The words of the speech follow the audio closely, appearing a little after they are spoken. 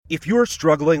If you're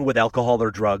struggling with alcohol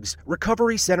or drugs,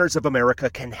 Recovery Centers of America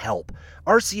can help.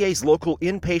 RCA's local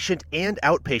inpatient and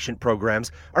outpatient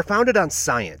programs are founded on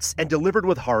science and delivered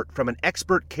with heart from an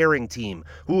expert caring team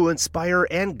who will inspire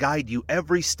and guide you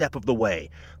every step of the way.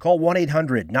 Call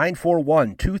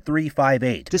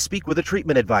 1-800-941-2358 to speak with a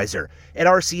treatment advisor. At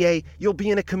RCA, you'll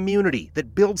be in a community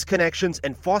that builds connections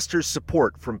and fosters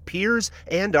support from peers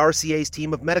and RCA's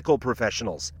team of medical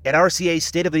professionals. At RCA's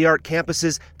state-of-the-art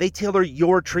campuses, they tailor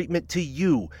your treatment to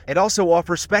you and also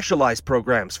offer specialized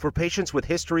programs for patients with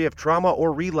history of trauma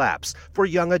or relapse, for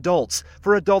young adults,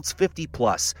 for adults 50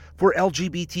 plus, for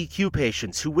LGBTQ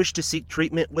patients who wish to seek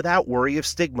treatment without worry of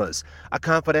stigmas, a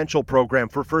confidential program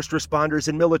for first responders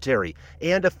and military,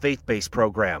 and a faith-based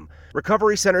program.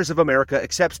 Recovery Centers of America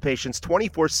accepts patients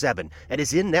 24/7 and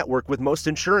is in network with most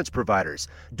insurance providers.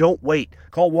 Don't wait.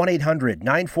 Call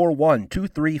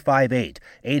 1-800-941-2358.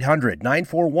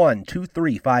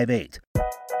 800-941-2358.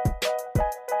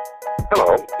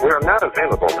 Hello, we are not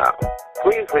available now.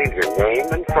 Please leave your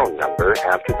name and phone number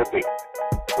after the beep.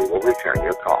 We will return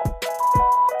your call.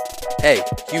 Hey,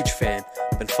 huge fan.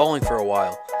 Been following for a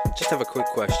while. Just have a quick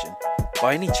question.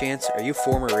 By any chance, are you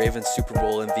former Ravens Super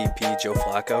Bowl MVP Joe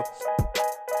Flacco?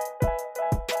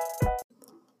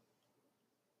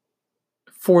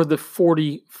 For the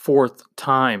 44th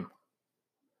time,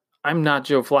 I'm not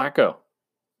Joe Flacco.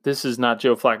 This is not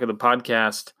Joe Flacco, the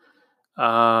podcast.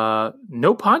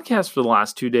 No podcast for the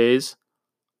last 2 days.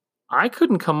 I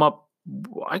couldn't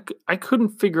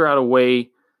figure out a way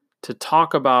to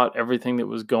talk about everything that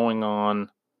was going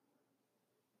on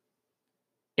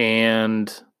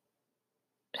and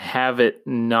have it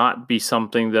not be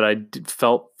something that I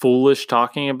felt foolish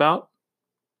talking about.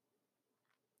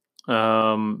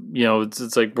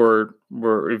 It's like we're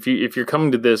if you're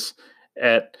coming to this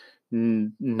at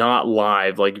not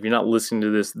live, like if you're not listening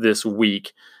to this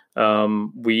week,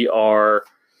 we are.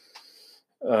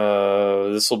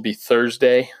 This will be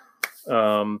Thursday,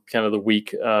 kind of the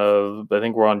week of. I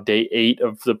think we're on day 8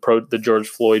 of the George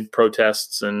Floyd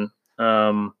protests, and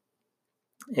Drew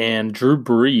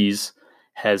Brees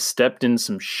has stepped in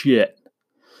some shit,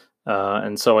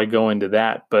 and so I go into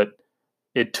that. But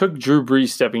it took Drew Brees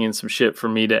stepping in some shit for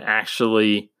me to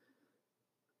actually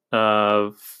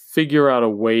figure out a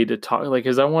way to talk,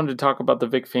 because I wanted to talk about the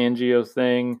Vic Fangio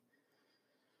thing.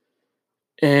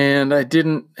 And I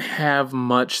didn't have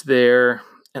much there.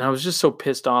 And I was just so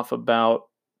pissed off about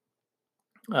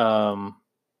them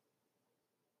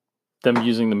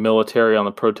using the military on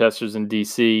the protesters in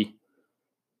D.C.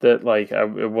 that, I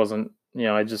wasn't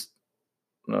going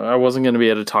to be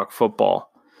able to talk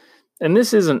football. And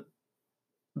the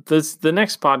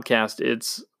next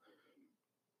podcast,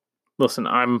 listen,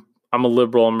 I'm a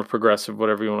liberal, I'm a progressive,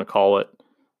 whatever you want to call it.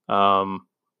 I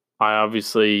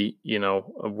obviously,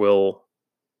 will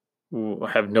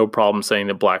have no problem saying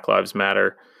that Black Lives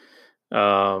Matter.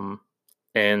 And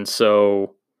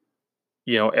so,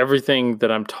 everything that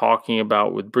I'm talking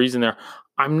about with Brees in there,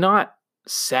 I'm not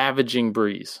savaging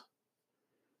Brees.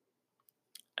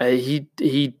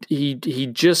 He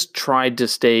just tried to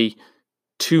stay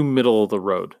too middle of the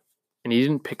road, and he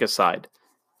didn't pick a side.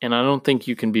 And I don't think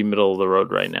you can be middle of the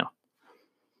road right now.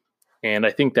 And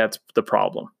I think that's the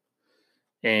problem.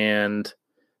 And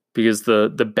because the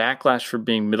backlash for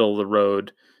being middle of the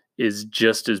road is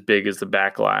just as big as the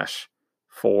backlash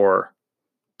for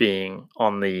being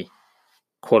on the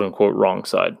quote-unquote wrong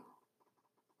side.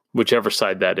 Whichever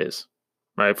side that is,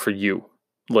 right, for you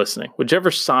listening. Whichever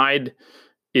side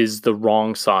is the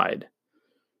wrong side,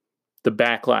 the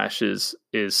backlash is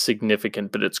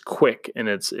significant, but it's quick, and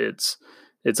it's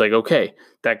like, okay,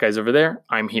 that guy's over there,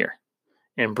 I'm here.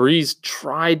 And Brees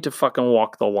tried to fucking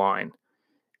walk the line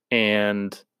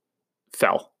and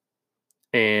fell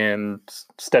and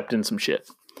stepped in some shit.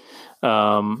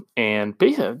 And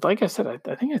basically, like I said, I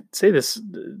think I'd say this,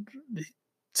 it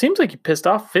seems like he pissed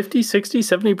off 50, 60,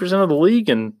 70% of the league,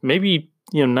 and maybe,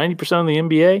 90% of the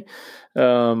NBA.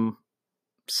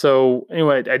 So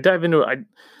anyway, I dive into it.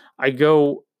 I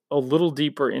go a little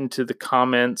deeper into the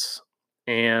comments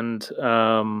and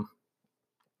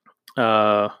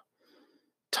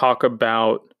talk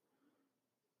about,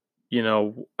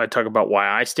 I talk about why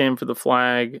I stand for the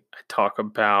flag. I talk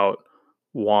about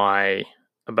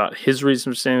about his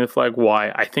reason for standing for the flag,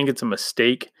 why I think it's a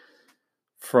mistake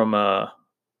from an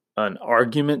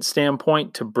argument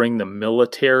standpoint to bring the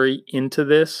military into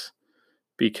this,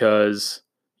 because,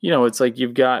 it's like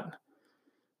you've got,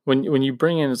 when you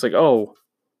bring in, it's like, oh,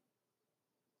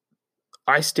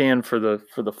 I stand for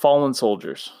the fallen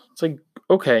soldiers. It's like,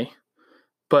 okay,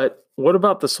 but what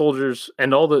about the soldiers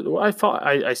and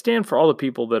I stand for all the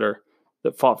people that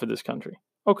fought for this country.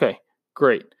 Okay,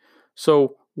 great.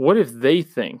 So what if they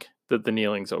think that the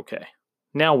kneeling's okay?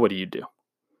 Now what do you do?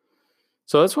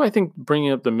 So that's why I think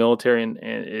bringing up the military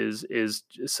is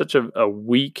such a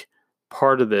weak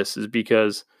part of this, is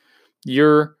because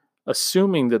you're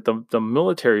assuming that the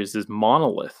military is this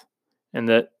monolith, and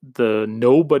that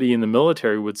nobody in the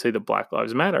military would say that Black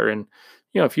Lives Matter. And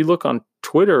if you look on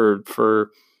Twitter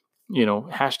for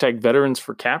hashtag veterans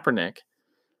for Kaepernick,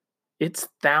 it's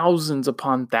thousands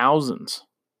upon thousands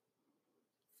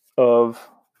of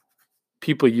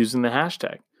people using the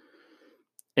hashtag,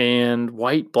 and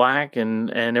white, black,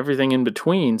 and everything in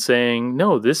between saying,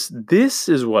 no, this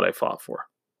is what I fought for.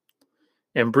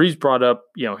 And Breeze brought up,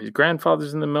 his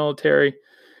grandfather's in the military,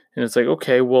 and it's like,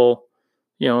 okay, well,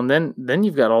 and then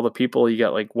you've got all the people. You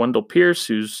got like Wendell Pierce,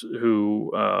 who's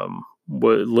a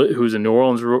New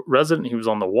Orleans resident. He was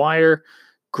on The Wire,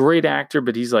 great actor,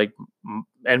 but he's like,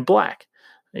 and black.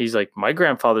 He's like, my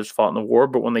grandfathers fought in the war,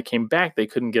 but when they came back, they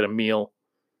couldn't get a meal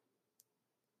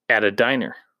at a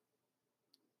diner.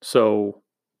 So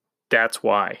that's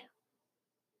why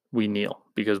we kneel,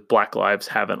 because Black lives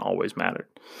haven't always mattered.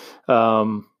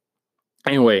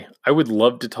 Anyway, I would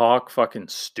love to talk fucking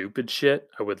stupid shit.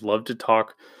 I would love to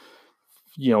talk,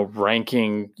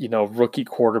 ranking, rookie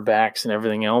quarterbacks and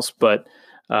everything else. But,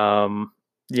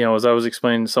 as I was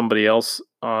explaining to somebody else,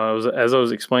 as I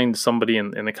was explaining to somebody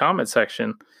in the comment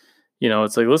section,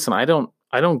 it's like, listen, I don't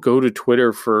go to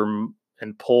Twitter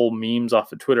and pull memes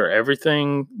off of Twitter.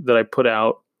 Everything that I put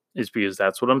out is because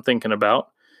that's what I'm thinking about.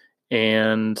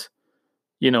 And,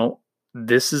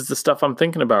 this is the stuff I'm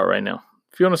thinking about right now.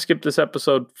 If you want to skip this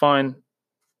episode, fine.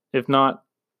 If not,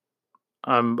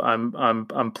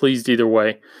 I'm pleased either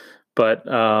way. But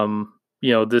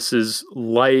this is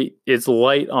light. It's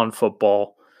light on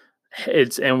football.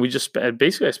 And we just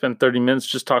basically I spent 30 minutes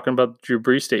just talking about the Drew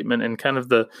Brees statement and kind of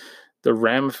the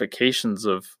ramifications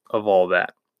of all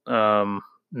that.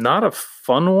 Not a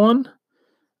fun one,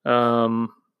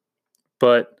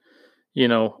 but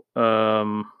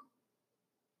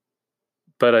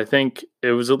but I think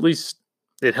it was at least,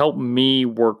 it helped me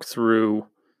work through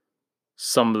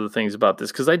some of the things about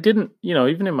this, because I didn't,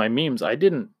 even in my memes, I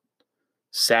didn't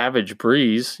savage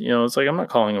Breeze. It's like, I'm not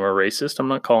calling him a racist. I'm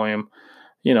not calling him,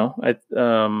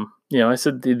 I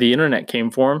said the internet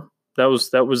came for him. It was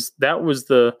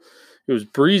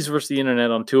Breeze versus the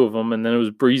internet on 2 of them, and then it was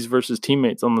Breeze versus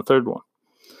teammates on the 3rd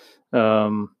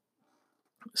one.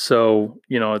 So,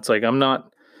 it's like, I'm not,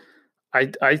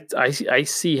 I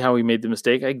see how he made the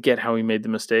mistake. I get how he made the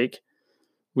mistake.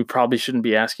 We probably shouldn't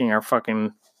be asking our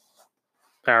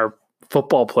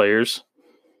football players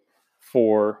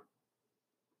for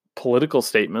political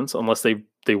statements unless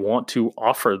they want to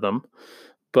offer them.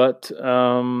 But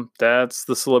that's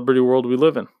the celebrity world we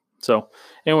live in. So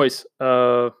anyways,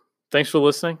 thanks for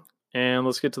listening, and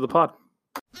let's get to the pod.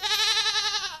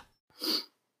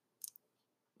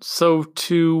 So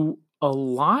to a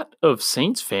lot of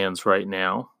Saints fans right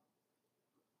now,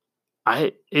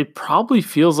 it probably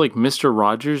feels like Mr.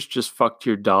 Rogers just fucked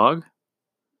your dog,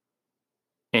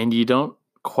 and you don't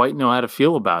quite know how to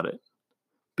feel about it,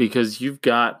 because you've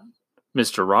got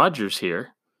Mr. Rogers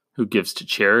here who gives to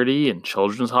charity and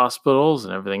children's hospitals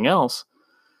and everything else.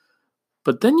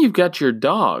 But then you've got your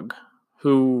dog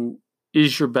who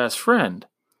is your best friend.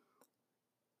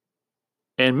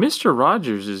 And Mr.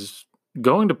 Rogers is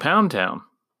going to Pound Town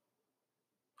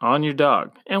on your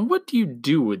dog. And what do you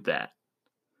do with that?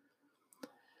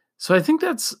 So I think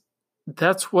that's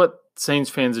what Saints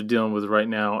fans are dealing with right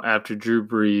now after Drew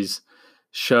Brees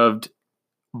shoved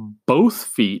both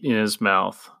feet in his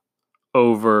mouth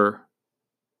over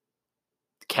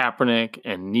Kaepernick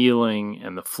and kneeling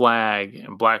and the flag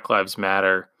and Black Lives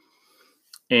Matter.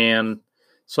 And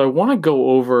so I want to go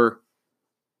over,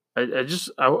 I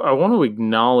want to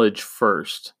acknowledge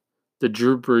first that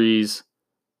Drew Brees,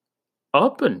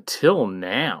 up until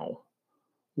now,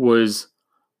 was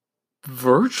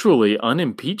virtually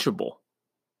unimpeachable.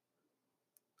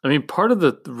 I mean, part of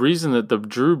the reason that the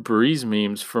Drew Brees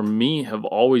memes for me have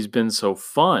always been so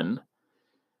fun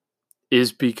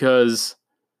is because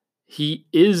he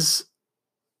is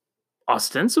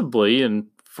ostensibly, and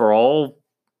for all,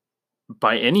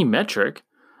 by any metric,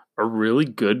 a really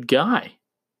good guy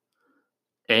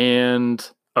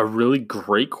and a really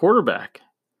great quarterback.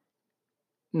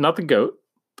 Not the GOAT,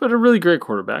 but a really great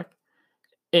quarterback.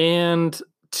 And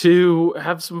to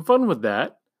have some fun with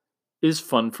that is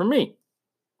fun for me.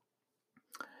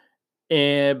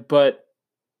 But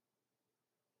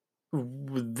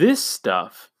this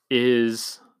stuff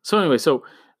is... So anyway,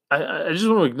 I just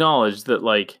want to acknowledge that,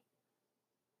 like,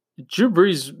 Drew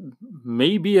Brees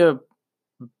may be a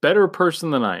better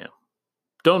person than I am.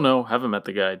 Don't know, haven't met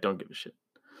the guy, don't give a shit.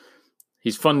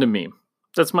 He's fun to meme.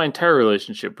 That's my entire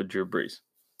relationship with Drew Brees.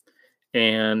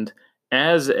 And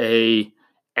as a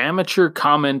amateur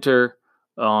commenter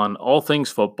on all things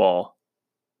football,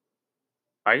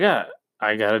 I got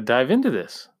to dive into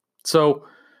this. So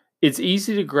it's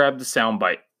easy to grab the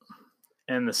soundbite.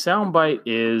 And the soundbite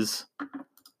is,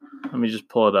 let me just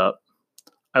pull it up.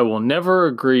 I will never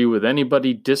agree with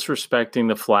anybody disrespecting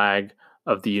the flag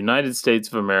of the United States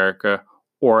of America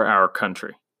or our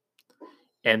country.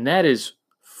 And that is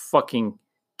fucking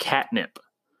catnip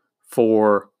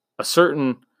for a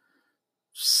certain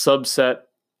subset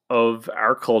of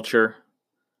our culture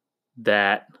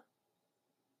that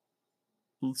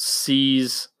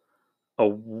sees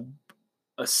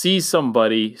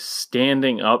somebody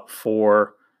standing up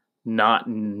for not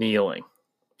kneeling,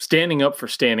 standing up for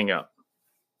standing up.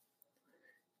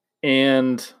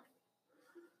 And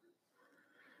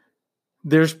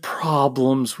there's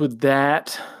problems with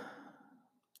that.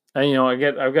 I've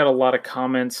got a lot of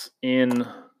comments in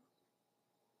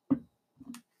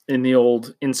the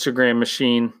old Instagram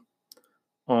machine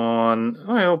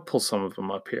I'll pull some of them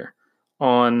up here,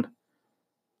 on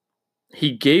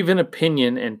he gave an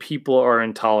opinion and people are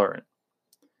intolerant.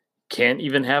 Can't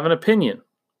even have an opinion.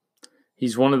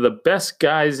 He's one of the best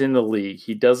guys in the league.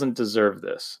 He doesn't deserve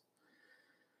this.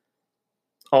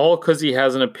 All because he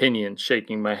has an opinion,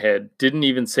 shaking my head. Didn't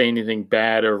even say anything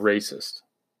bad or racist.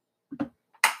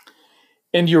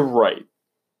 And you're right.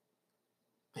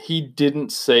 He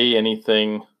didn't say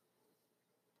anything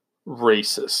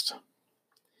racist.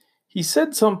 He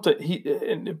said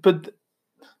something, but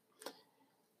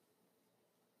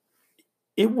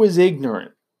it was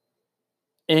ignorant.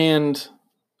 And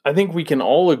I think we can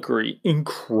all agree,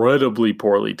 incredibly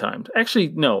poorly timed. Actually,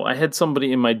 no, I had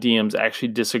somebody in my DMs actually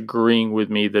disagreeing with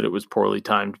me that it was poorly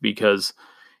timed because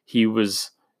it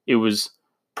was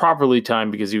properly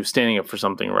timed because he was standing up for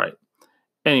something right.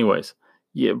 Anyways,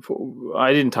 yeah,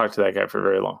 I didn't talk to that guy for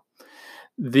very long.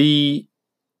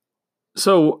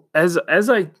 So as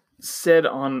I said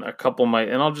on a couple of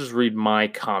and I'll just read my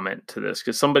comment to this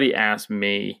because somebody asked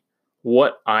me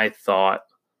what I thought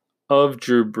of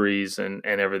Drew Brees and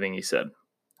everything he said.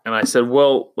 And I said,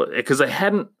 well, because I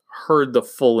hadn't heard the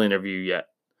full interview yet.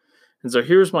 And so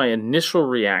here's my initial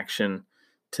reaction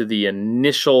to the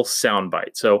initial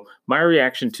soundbite. So my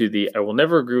reaction to I will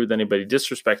never agree with anybody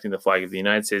disrespecting the flag of the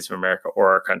United States of America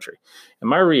or our country. And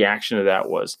my reaction to that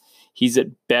was, he's at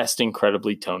best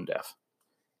incredibly tone deaf.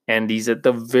 And he's at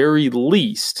the very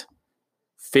least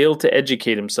failed to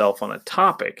educate himself on a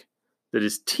topic that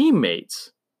his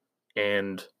teammates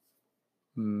and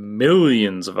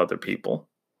millions of other people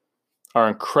are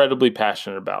incredibly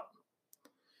passionate about.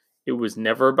 It was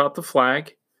never about the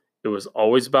flag. It was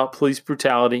always about police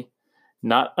brutality.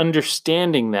 Not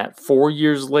understanding that 4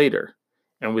 years later,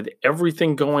 and with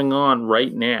everything going on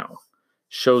right now,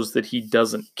 shows that he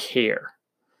doesn't care.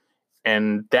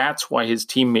 And that's why his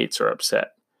teammates are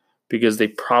upset, because they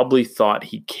probably thought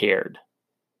he cared.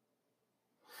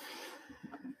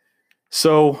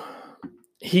 So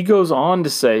he goes on to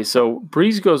say,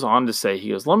 Brees goes on to say,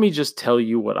 he goes, let me just tell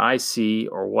you what I see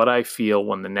or what I feel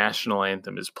when the national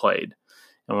anthem is played.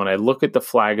 And when I look at the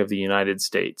flag of the United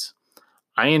States,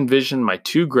 I envision my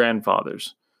two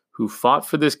grandfathers who fought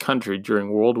for this country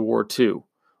during World War II,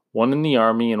 one in the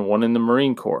Army and one in the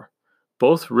Marine Corps,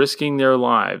 both risking their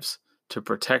lives to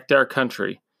protect our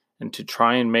country and to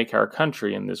try and make our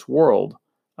country and this world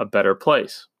a better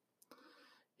place.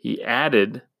 He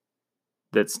added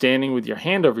that standing with your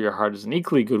hand over your heart is an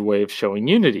equally good way of showing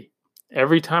unity.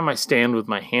 Every time I stand with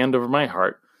my hand over my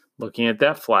heart, looking at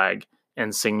that flag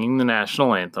and singing the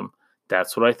national anthem,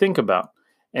 that's what I think about.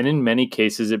 And in many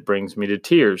cases, it brings me to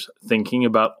tears, thinking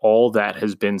about all that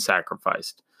has been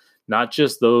sacrificed. Not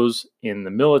just those in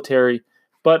the military,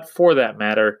 but for that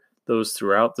matter, those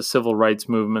throughout the civil rights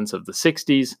movements of the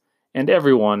 60s, and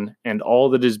everyone and all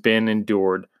that has been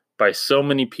endured by so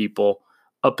many people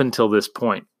up until this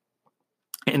point.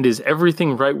 And is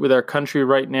everything right with our country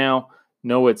right now?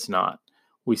 No, it's not.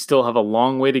 We still have a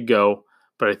long way to go,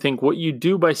 but I think what you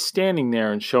do by standing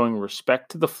there and showing respect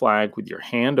to the flag with your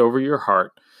hand over your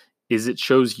heart is it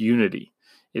shows unity.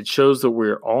 It shows that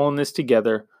we're all in this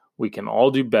together, we can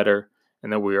all do better,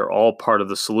 and that we are all part of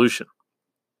the solution.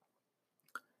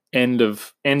 End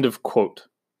of quote.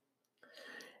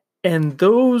 And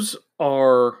those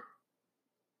are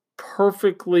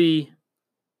perfectly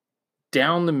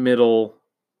down the middle.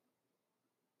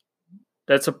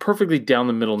 That's a perfectly down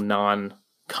the middle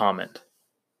non-comment.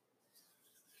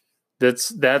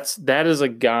 That is a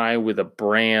guy with a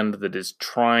brand that is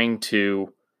trying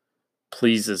to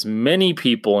please as many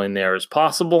people in there as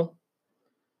possible,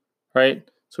 right?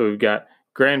 So we've got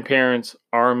grandparents,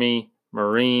 Army,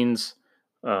 Marines,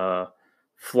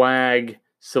 flag,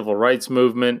 civil rights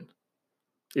movement.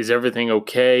 Is everything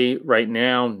okay right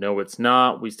now? No, it's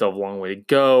not. We still have a long way to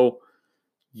go.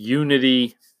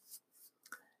 Unity.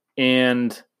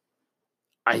 And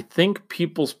I think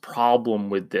people's problem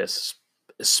with this,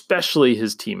 especially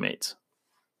his teammates,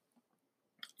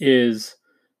 is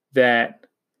that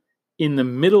in the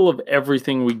middle of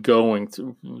everything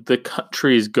the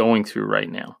country is going through right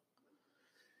now,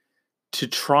 to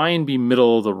try and be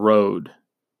middle of the road,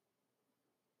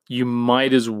 you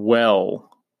might as well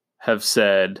have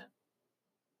said,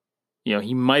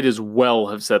 he might as well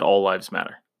have said all lives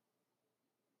matter.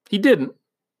 He didn't.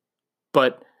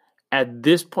 But at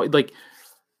this point,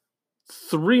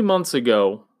 3 months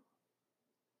ago,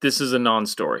 this is a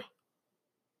non-story.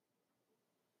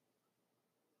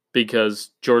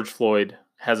 Because George Floyd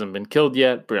hasn't been killed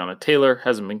yet. Breonna Taylor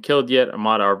hasn't been killed yet.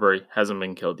 Ahmaud Arbery hasn't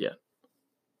been killed yet.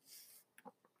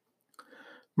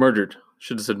 Murdered.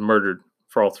 Should have said murdered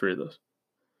for all three of those.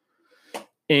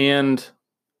 And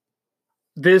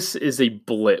this is a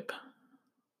blip.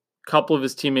 A couple of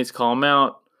his teammates call him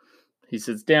out. He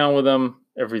sits down with them.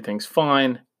 Everything's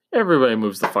fine. Everybody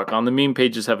moves the fuck on. The meme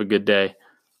pages have a good day.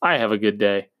 I have a good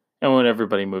day. And when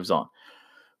everybody moves on.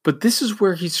 But this is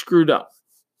where he screwed up.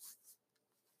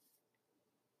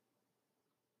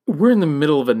 We're in the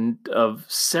middle of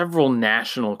several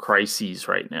national crises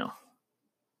right now.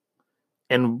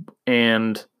 And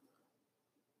as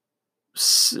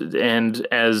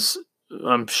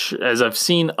I've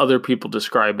seen other people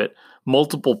describe it,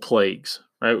 multiple plagues,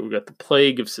 right? We've got the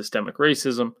plague of systemic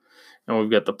racism and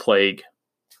we've got the plague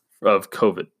of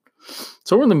COVID.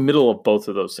 So we're in the middle of both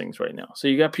of those things right now. So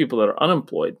you got people that are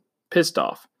unemployed, pissed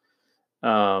off,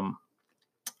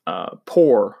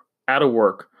 poor, out of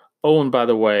work. Oh, and by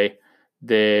the way,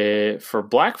 for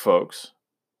black folks,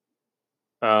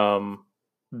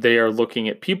 they are looking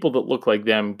at people that look like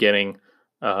them getting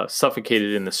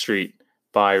suffocated in the street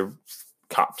by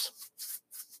cops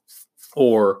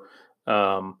or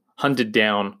hunted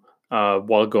down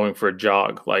while going for a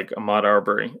jog like Ahmaud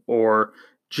Arbery, or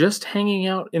just hanging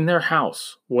out in their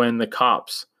house when the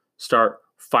cops start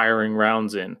firing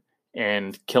rounds in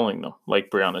and killing them like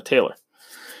Breonna Taylor.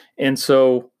 And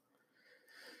so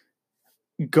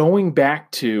going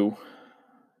back to,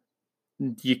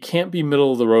 you can't be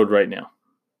middle of the road right now.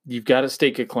 You've got to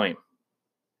stake a claim.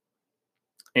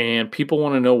 And people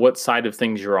want to know what side of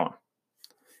things you're on.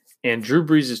 And Drew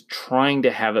Brees is trying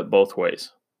to have it both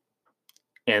ways.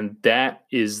 And that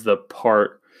is the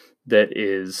part that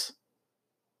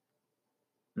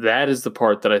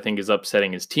I think is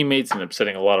upsetting his teammates and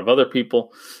upsetting a lot of other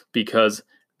people, because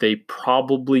they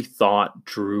probably thought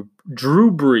Drew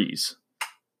Brees,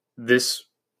 this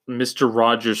Mr.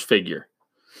 Rogers figure,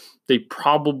 they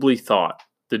probably thought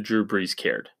that Drew Brees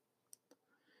cared.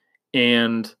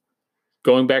 And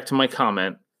going back to my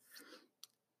comment,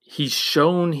 he's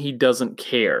shown he doesn't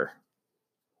care,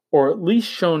 or at least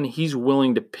shown he's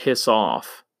willing to piss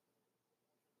off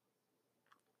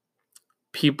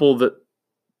people that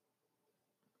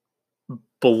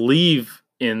believe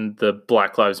in the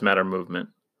Black Lives Matter movement.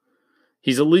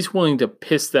 He's at least willing to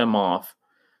piss them off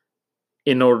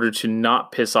in order to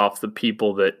not piss off the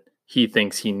people that he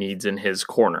thinks he needs in his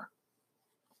corner.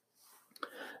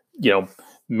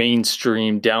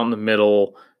 Mainstream, down the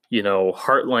middle,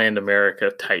 heartland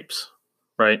America types,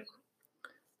 right?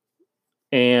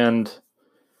 And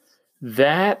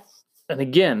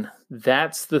again,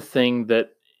 that's the thing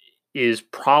that is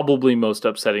probably most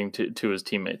upsetting to his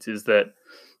teammates, is that,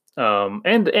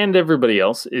 and everybody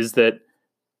else, is that,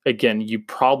 again, you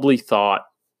probably thought,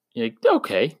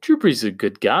 okay, Drew Brees is a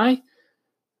good guy.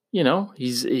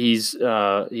 He's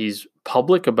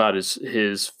public about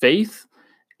his faith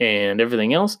and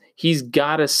everything else. He's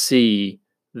got to see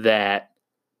that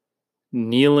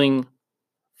kneeling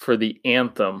for the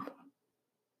anthem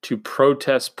to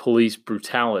protest police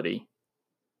brutality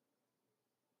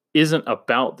isn't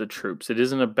about the troops. It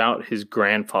isn't about his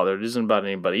grandfather. It isn't about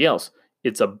anybody else.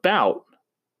 It's about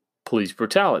police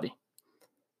brutality.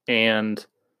 And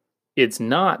it's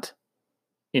not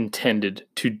intended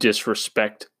to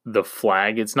disrespect the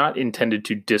flag. It's not intended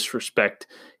to disrespect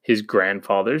his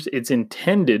grandfathers. It's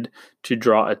intended to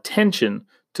draw attention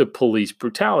to police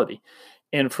brutality.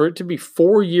 And for it to be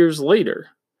 4 years later,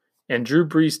 and Drew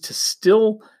Brees to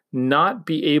still not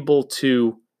be able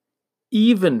to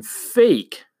even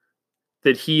fake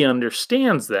that he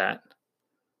understands that,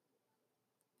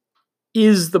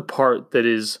 is the part that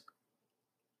is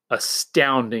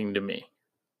astounding to me.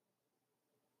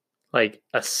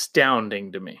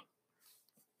 Astounding to me.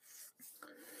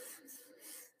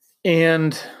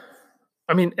 And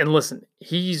I mean, and listen,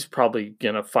 he's probably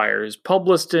going to fire his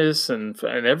publicist and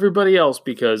everybody else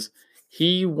because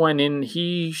he went in,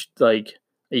 you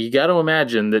got to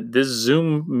imagine that this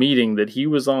Zoom meeting that he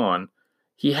was on,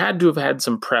 he had to have had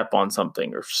some prep on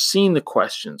something or seen the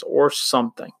questions or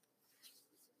something.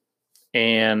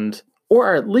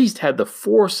 Or at least had the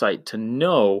foresight to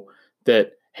know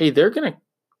that, hey, they're going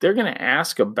to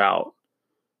ask about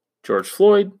George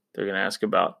Floyd. They're going to ask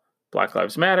about Black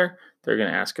Lives Matter.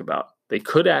 They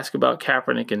could ask about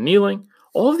Kaepernick and kneeling.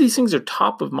 All of these things are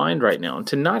top of mind right now. And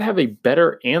to not have a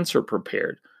better answer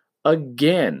prepared,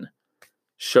 again,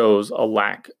 shows a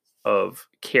lack of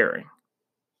caring.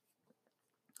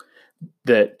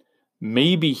 That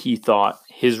maybe he thought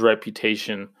his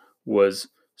reputation was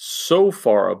so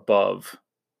far above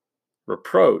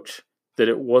reproach that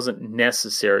it wasn't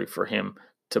necessary for him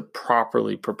to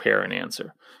properly prepare an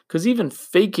answer. Because even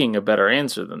faking a better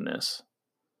answer than this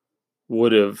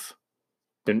would have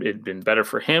been better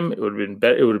for him. It would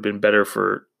have been better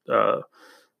for the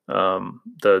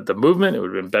movement. It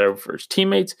would have been better for his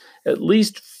teammates. At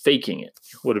least faking it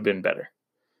would have been better.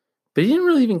 But he didn't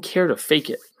really even care to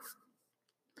fake it.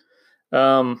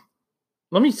 Let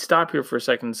me stop here for a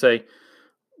second and say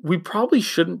we probably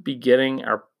shouldn't be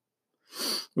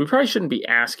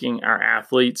asking our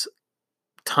athletes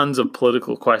tons of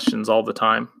political questions all the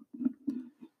time.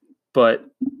 But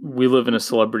we live in a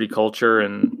celebrity culture,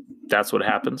 and that's what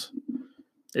happens.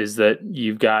 Is that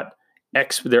you've got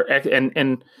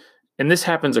and this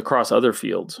happens across other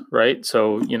fields, right?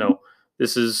 So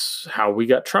this is how we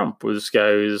got Trump. This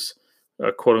guy is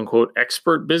a quote unquote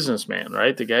expert businessman,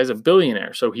 right? The guy's a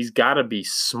billionaire, so he's got to be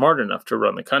smart enough to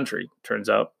run the country. Turns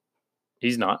out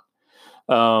he's not.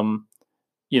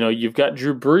 You've got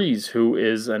Drew Brees, who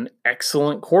is an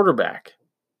excellent quarterback.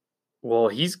 Well,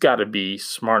 he's got to be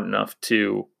smart enough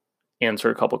to answer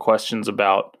a couple questions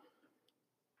about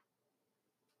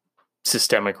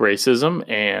systemic racism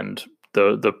and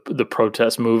the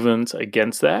protest movements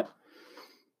against that.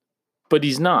 But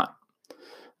he's not.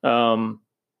 So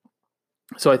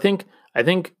I think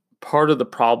part of the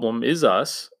problem is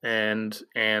us and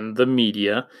the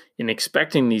media in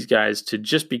expecting these guys to,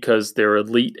 just because they're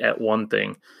elite at one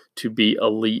thing, to be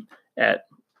elite at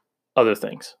other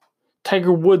things.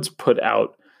 Tiger Woods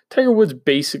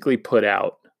basically put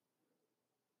out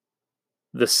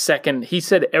he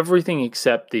said everything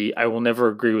except I will never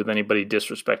agree with anybody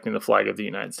disrespecting the flag of the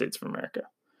United States of America.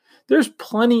 There's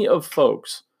plenty of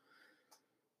folks,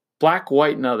 black,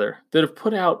 white, and other, that have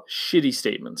put out shitty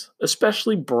statements,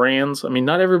 especially brands. I mean,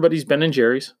 not everybody's Ben &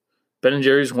 Jerry's. Ben &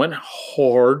 Jerry's went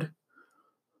hard.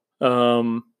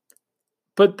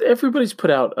 But everybody's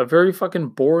put out a very fucking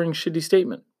boring, shitty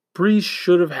statement. Brees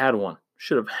should have had one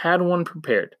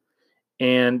prepared.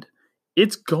 And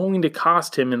it's going to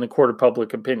cost him in the court of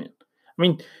public opinion. I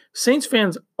mean, Saints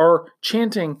fans are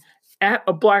chanting at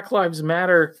a Black Lives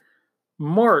Matter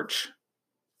march,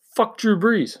 fuck Drew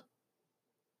Brees.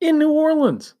 In New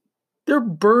Orleans. They're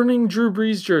burning Drew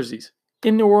Brees jerseys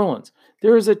in New Orleans.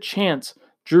 There is a chance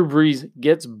Drew Brees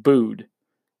gets booed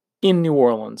in New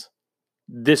Orleans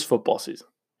this football season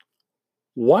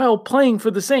while playing for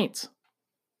the Saints.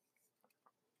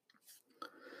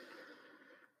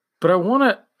 But I want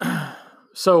to...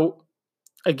 So,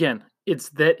 again, it's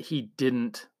that he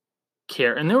didn't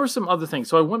care. And there were some other things.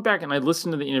 So I went back and I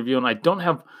listened to the interview, and I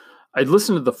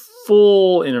listened to the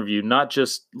full interview, not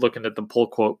just looking at the pull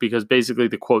quote, because basically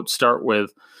the quotes start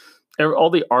with, all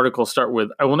the articles start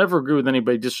with, I will never agree with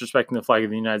anybody disrespecting the flag of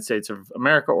the United States of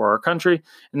America or our country.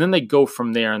 And then they go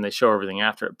from there and they show everything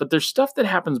after it. But there's stuff that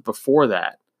happens before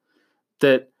that,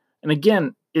 and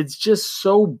again, it's just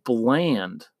so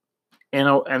bland.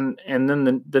 And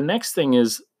then the next thing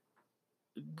is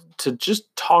to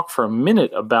just talk for a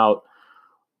minute about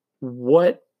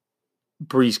what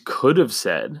Brees could have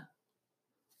said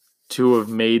to have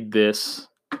made this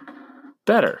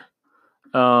better.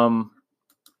 So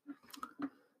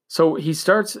he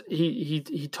starts.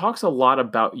 He talks a lot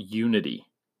about unity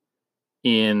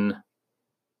in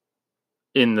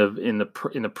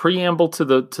the preamble to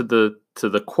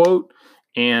the quote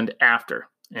and after.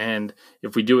 And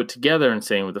if we do it together and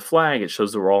saying with the flag, it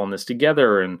shows that we're all in this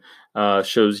together, and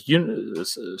shows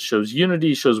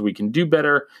unity, shows we can do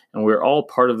better, and we're all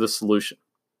part of the solution.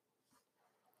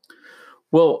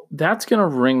 Well, that's going to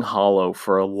ring hollow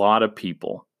for a lot of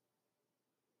people.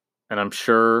 And I'm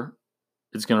sure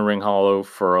it's going to ring hollow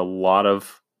for a lot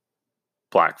of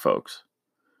black folks,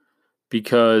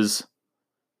 because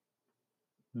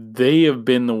they have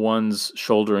been the ones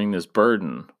shouldering this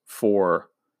burden for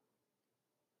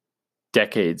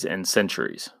decades and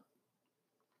centuries.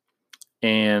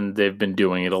 And they've been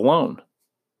doing it alone.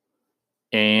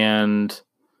 And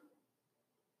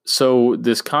so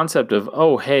this concept of,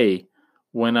 oh, hey,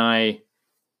 when I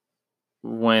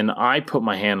put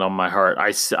my hand on my heart,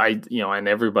 I and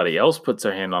everybody else puts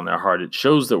their hand on their heart, it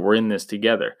shows that we're in this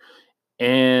together.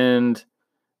 And,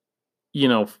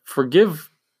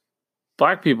 forgive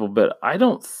Black people, but I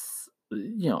don't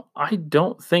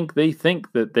think they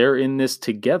think that they're in this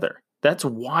together. That's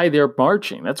why they're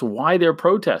marching. That's why they're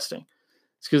protesting.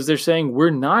 It's because they're saying we're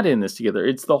not in this together.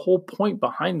 It's the whole point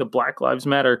behind the Black Lives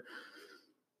Matter.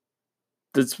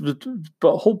 That's the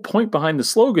whole point behind the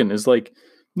slogan is like,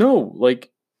 no,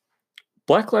 like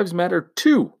Black Lives Matter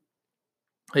too.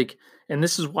 Like, and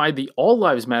this is why the All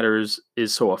Lives Matter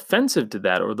is so offensive to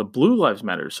that, or the Blue Lives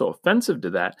Matter is so offensive to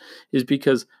that, is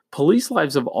because police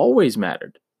lives have always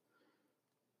mattered.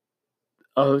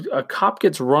 A cop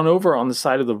gets run over on the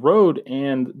side of the road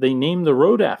and they name the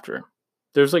road after him.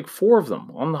 There's like 4 of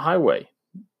them on the highway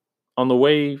on the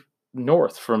way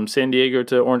north from San Diego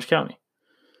to Orange County.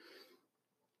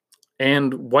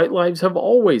 And white lives have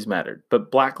always mattered,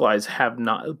 but black lives have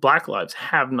not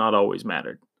always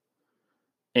mattered.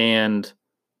 And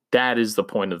that is the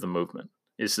point of the movement,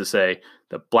 is to say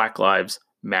that Black lives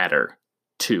matter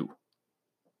too.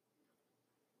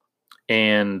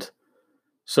 And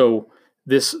so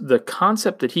the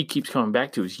concept that he keeps coming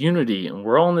back to is unity, and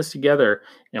we're all in this together,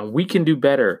 and we can do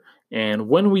better. And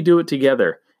when we do it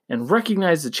together and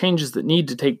recognize the changes that need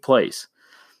to take place,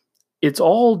 it's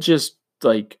all just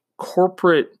like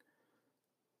corporate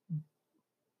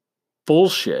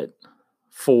bullshit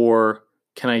for,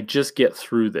 can I just get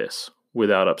through this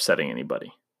without upsetting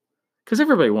anybody? Because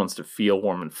everybody wants to feel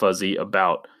warm and fuzzy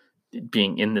about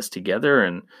being in this together,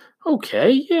 and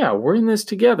okay, yeah, we're in this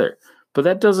together. But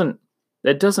that doesn't,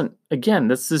 again,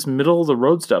 that's this middle of the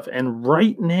road stuff. And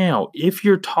right now, if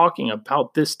you're talking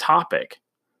about this topic,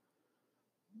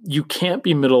 you can't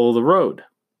be middle of the road.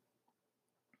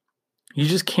 You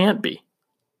just can't be.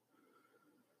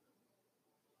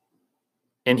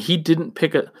 And he didn't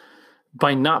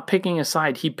by not picking a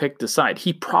side, he picked a side.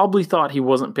 He probably thought he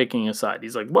wasn't picking a side.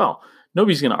 He's like, well,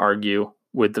 nobody's going to argue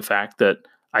with the fact that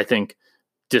I think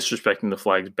disrespecting the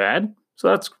flag is bad.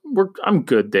 So I'm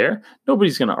good there.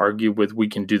 Nobody's going to argue with, we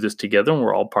can do this together and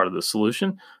we're all part of the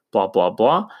solution, blah, blah,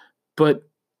 blah. But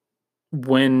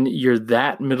when you're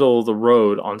that middle of the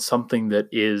road on something that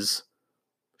is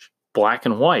black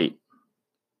and white,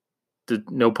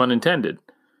 no pun intended,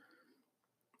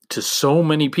 to so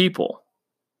many people,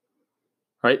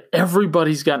 right?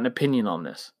 Everybody's got an opinion on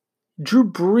this. Drew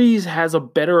Brees has a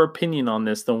better opinion on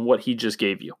this than what he just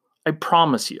gave you. I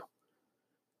promise you.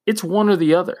 It's one or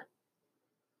the other.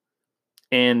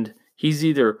 And he's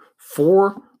either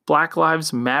for Black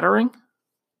Lives Mattering,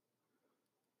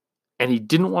 and he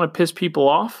didn't want to piss people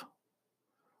off,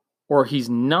 or he's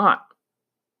not,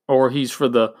 or he's for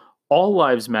the All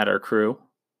Lives Matter crew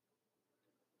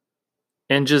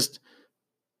and just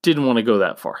didn't want to go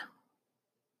that far.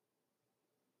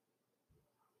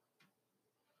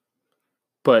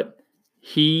 But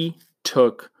he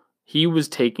was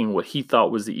taking what he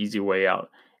thought was the easy way out.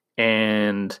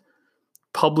 And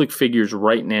public figures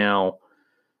right now,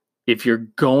 if you're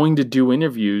going to do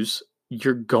interviews,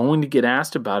 you're going to get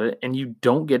asked about it, and you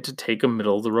don't get to take a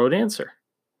middle of the road answer.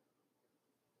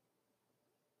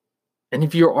 And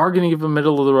if you are going to give a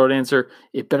middle of the road answer,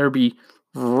 it better be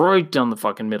right down the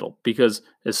fucking middle. Because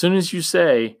as soon as you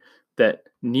say that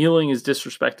kneeling is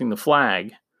disrespecting the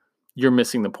flag, you're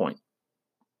missing the point.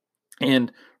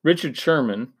 And Richard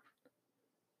Sherman,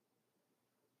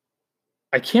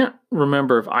 I can't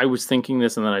remember if I was thinking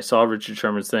this and then I saw Richard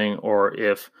Sherman's thing, or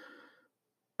if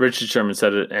Richard Sherman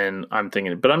said it and I'm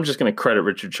thinking it. But I'm just going to credit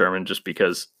Richard Sherman just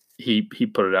because he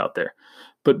put it out there.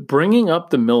 But bringing up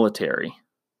the military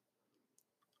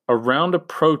around a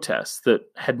protest that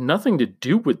had nothing to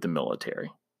do with the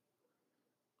military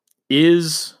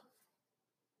is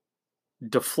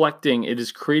deflecting. It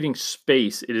is creating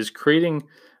space. It is creating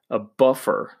a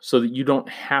buffer so that you don't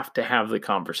have to have the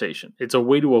conversation. It's a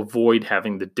way to avoid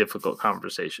having the difficult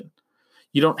conversation.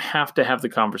 You don't have to have the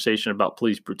conversation about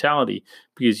police brutality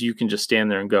because you can just stand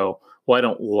there and go, well, I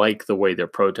don't like the way they're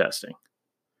protesting.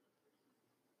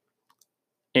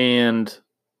 And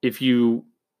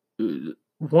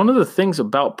one of the things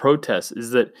about protests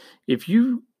is that if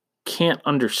you can't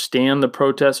understand the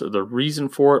protest or the reason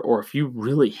for it, or if you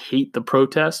really hate the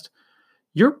protest,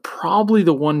 you're probably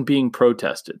the one being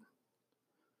protested.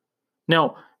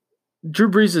 Now, Drew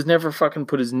Brees has never fucking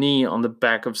put his knee on the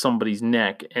back of somebody's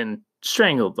neck and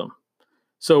strangled them.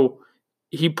 So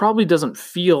he probably doesn't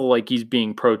feel like he's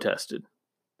being protested.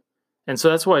 And so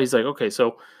that's why he's like, okay,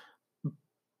 so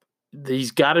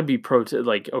he's got to be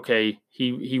like, okay,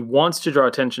 he wants to draw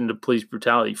attention to police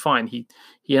brutality. Fine.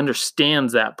 He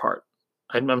understands that part.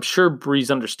 I'm sure Brees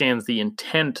understands the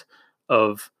intent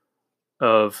of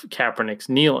Kaepernick's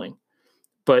kneeling,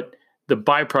 but the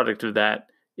byproduct of that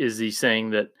is he's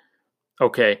saying that,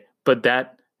 okay, but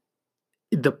that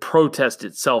the protest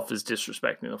itself is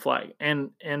disrespecting the flag.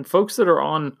 And folks that are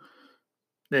on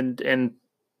and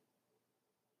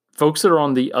folks that are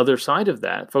on the other side of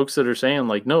that, folks that are saying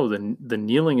like, no, the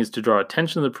kneeling is to draw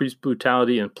attention to the police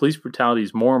brutality, and police brutality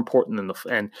is more important than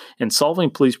and solving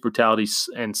police brutality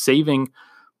and saving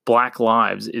Black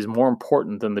lives is more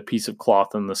important than the piece of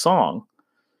cloth in the song,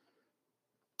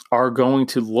 are going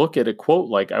to look at a quote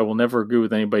like, I will never agree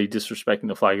with anybody disrespecting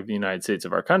the flag of the United States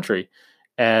of our country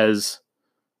as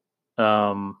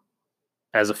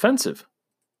offensive.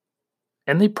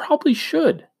 And they probably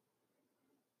should.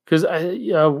 Because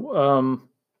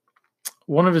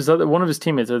one of his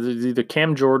teammates, either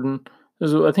Cam Jordan,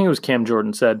 I think it was Cam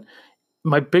Jordan, said,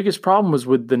 my biggest problem was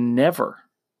with the never.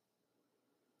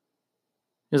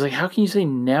 He was like, how can you say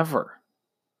never?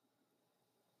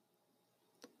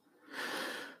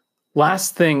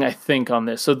 Last thing I think on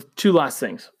this. So 2 last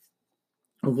things.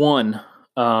 One,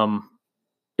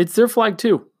 it's their flag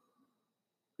too.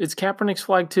 It's Kaepernick's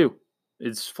flag too.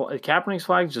 It's Kaepernick's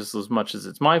flag just as much as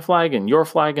it's my flag and your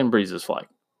flag and Brees' flag.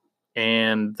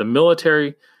 And the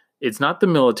military, it's not the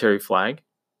military flag,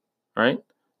 right?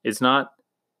 It's not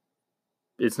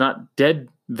dead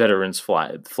veterans'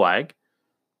 flag.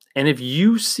 And if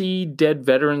you see dead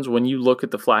veterans when you look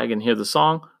at the flag and hear the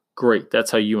song, great.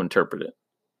 That's how you interpret it.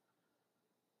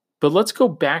 But let's go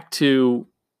back to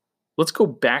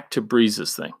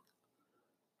Brees' thing,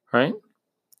 right?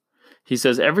 He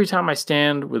says, every time I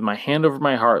stand with my hand over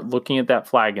my heart, looking at that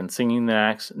flag and singing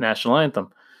the national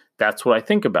anthem, that's what I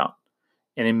think about.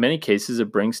 And in many cases,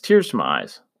 it brings tears to my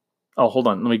eyes. Oh, hold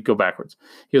on. Let me go backwards.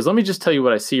 He goes, let me just tell you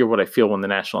what I see or what I feel when the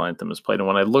national anthem is played. And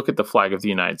when I look at the flag of the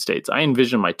United States, I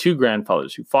envision my 2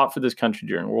 grandfathers who fought for this country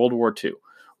during World War II,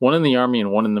 one in the Army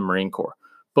and one in the Marine Corps,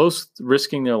 both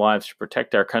risking their lives to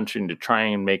protect our country and to try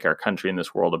and make our country and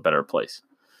this world a better place.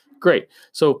 Great.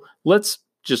 So let's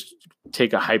just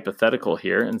take a hypothetical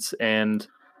here and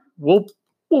we'll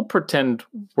pretend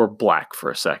we're Black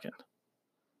for a second.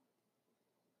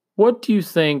 What do you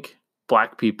think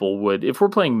Black people would, if we're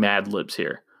playing Mad Libs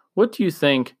here, what do you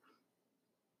think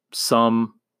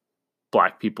some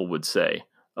Black people would say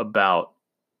about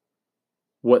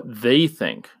what they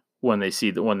think when they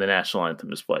see when the national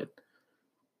anthem is played?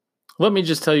 Let me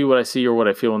just tell you what I see or what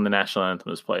I feel when the national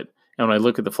anthem is played. And when I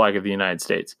look at the flag of the United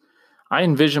States, I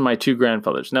envision my 2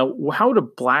 grandfathers. Now, how would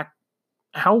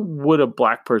a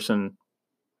Black person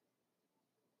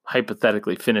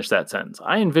hypothetically finish that sentence?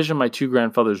 I envision my 2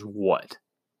 grandfathers what?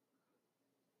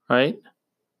 Right?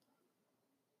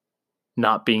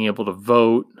 Not being able to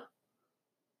vote,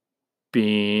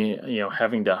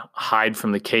 having to hide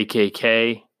from the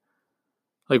KKK.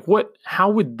 Like how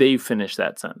would they finish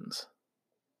that sentence?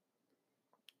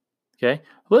 Okay.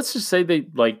 Let's just say they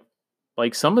like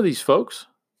some of these folks.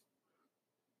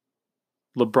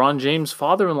 LeBron James'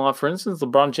 father-in-law, for instance,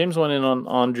 LeBron James went in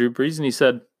on Drew Brees and he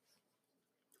said,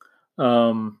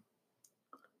 my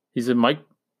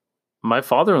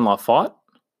father-in-law fought.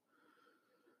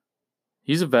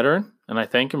 He's a veteran, and I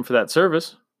thank him for that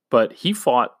service, but he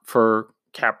fought for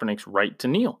Kaepernick's right to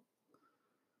kneel.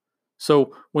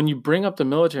 So when you bring up the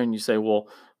military and you say, well,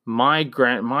 my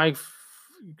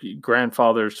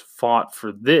grandfathers fought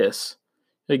for this,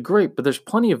 like, great, but there's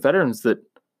plenty of veterans that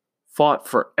fought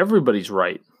for everybody's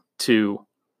right to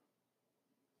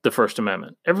the First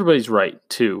Amendment, everybody's right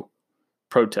to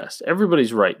protest,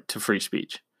 everybody's right to free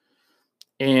speech.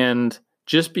 And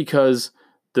just because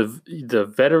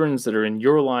the veterans that are in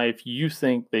your life, you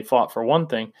think they fought for one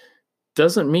thing,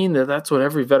 doesn't mean that that's what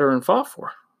every veteran fought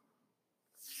for.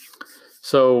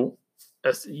 So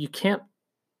you can't,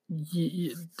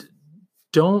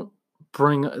 don't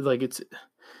bring, like, it's,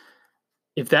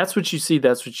 if that's what you see,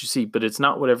 that's what you see, but it's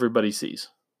not what everybody sees.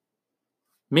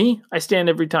 Me, I stand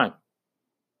every time.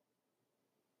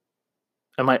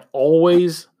 Am I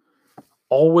always,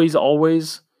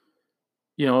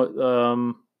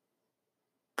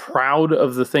 proud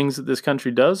of the things that this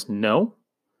country does? No.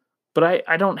 But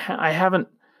I haven't,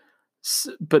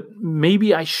 but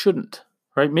maybe I shouldn't,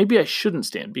 right? Maybe I shouldn't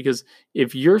stand, because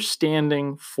if you're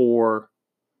standing for,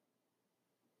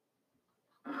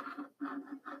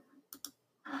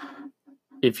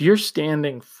 if you're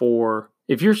standing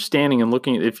and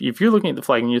looking at, if you're looking at the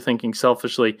flag and you're thinking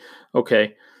selfishly,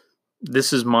 okay,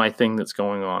 this is my thing that's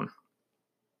going on,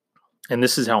 and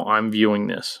this is how I'm viewing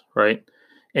this, right?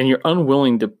 And you're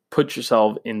unwilling to put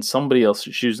yourself in somebody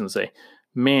else's shoes and say,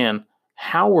 man,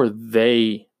 how are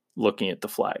they looking at the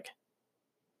flag?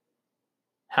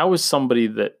 How is somebody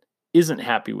that isn't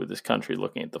happy with this country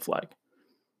looking at the flag?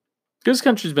 This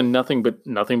country's been nothing but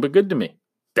good to me.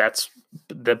 That's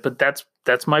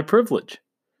my privilege.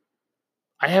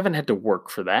 I haven't had to work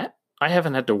for that. I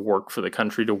haven't had to work for the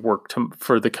country to work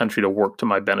to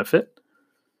my benefit.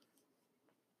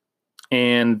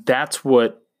 And that's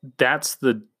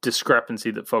the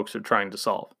discrepancy that folks are trying to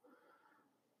solve.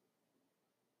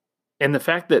 And the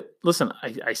fact that, listen,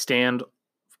 I stand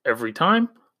every time.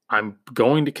 I'm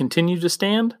going to continue to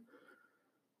stand.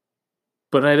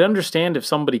 But I'd understand if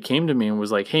somebody came to me and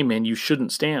was like, hey, man, you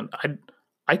shouldn't stand.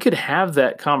 I could have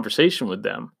that conversation with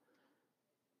them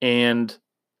and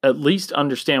at least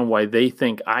understand why they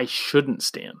think I shouldn't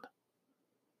stand.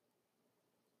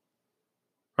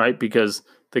 Right? Because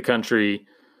the country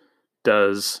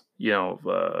does,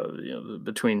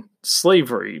 between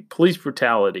slavery, police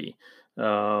brutality,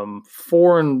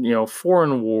 foreign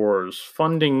wars,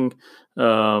 funding,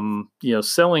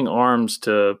 selling arms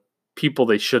to people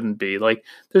they shouldn't be. Like,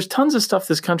 there's tons of stuff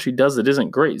this country does that isn't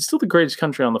great. It's still the greatest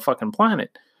country on the fucking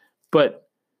planet. But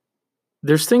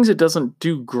there's things it doesn't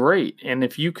do great. And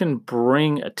if you can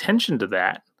bring attention to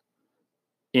that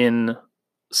in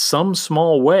some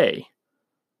small way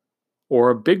or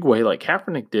a big way like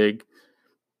Kaepernick did,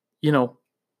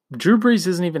 Drew Brees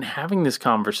isn't even having this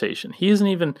conversation. He's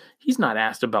not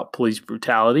asked about police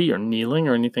brutality or kneeling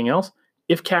or anything else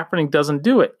if Kaepernick doesn't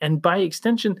do it. And by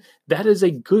extension, that is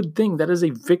a good thing. That is a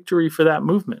victory for that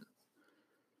movement.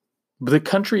 But the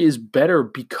country is better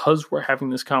because we're having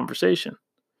this conversation.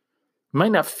 It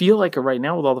might not feel like it right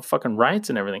now with all the fucking riots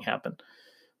and everything happen,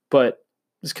 but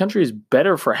this country is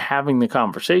better for having the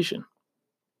conversation.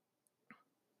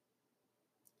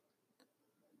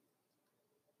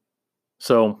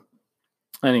 So,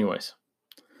 anyways,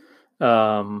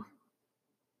 that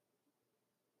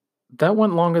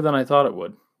went longer than I thought it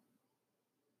would.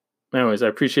 Anyways, I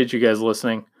appreciate you guys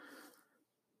listening.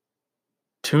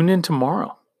 Tune in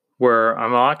tomorrow, where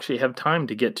I'll actually have time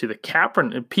to get to the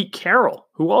Kaepernick and Pete Carroll,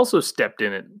 who also stepped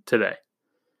in it today.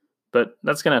 But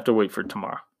that's going to have to wait for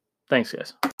tomorrow. Thanks,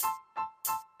 guys.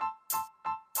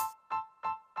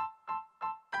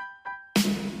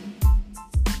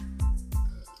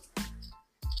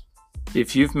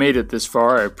 If you've made it this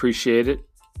far, I appreciate it.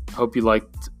 Hope you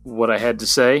liked what I had to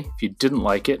say. If you didn't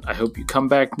like it, I hope you come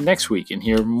back next week and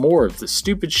hear more of the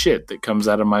stupid shit that comes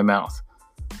out of my mouth.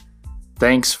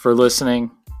 Thanks for listening.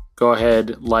 Go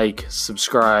ahead, like,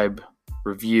 subscribe,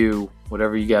 review,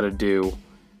 whatever you got to do.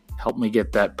 Help me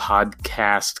get that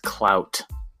podcast clout.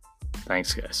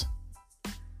 Thanks, guys.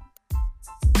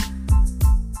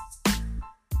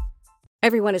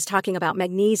 Everyone is talking about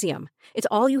magnesium. It's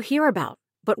all you hear about.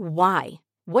 But why?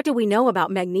 What do we know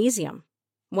about magnesium?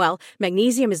 Well,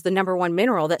 magnesium is the number one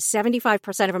mineral that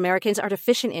 75% of Americans are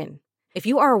deficient in. If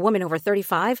you are a woman over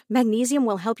 35, magnesium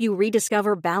will help you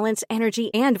rediscover balance,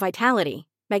 energy, and vitality.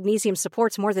 Magnesium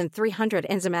supports more than 300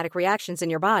 enzymatic reactions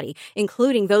in your body,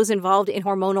 including those involved in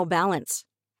hormonal balance.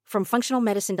 From functional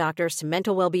medicine doctors to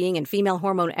mental well-being and female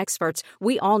hormone experts,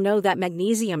 we all know that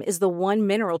magnesium is the one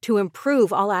mineral to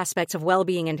improve all aspects of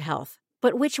well-being and health.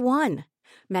 But which one?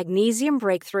 Magnesium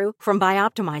Breakthrough from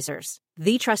Bioptimizers,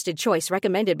 the trusted choice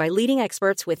recommended by leading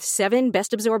experts with 7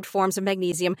 best-absorbed forms of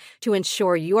magnesium to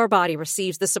ensure your body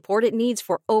receives the support it needs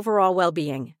for overall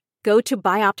well-being. Go to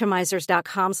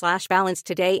bioptimizers.com/balance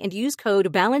today and use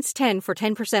code BALANCE10 for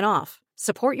 10% off.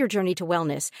 Support your journey to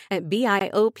wellness at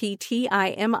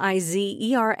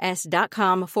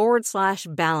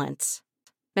bioptimizers.com/balance.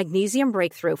 Magnesium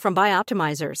Breakthrough from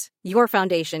Bioptimizers, your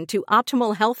foundation to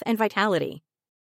optimal health and vitality.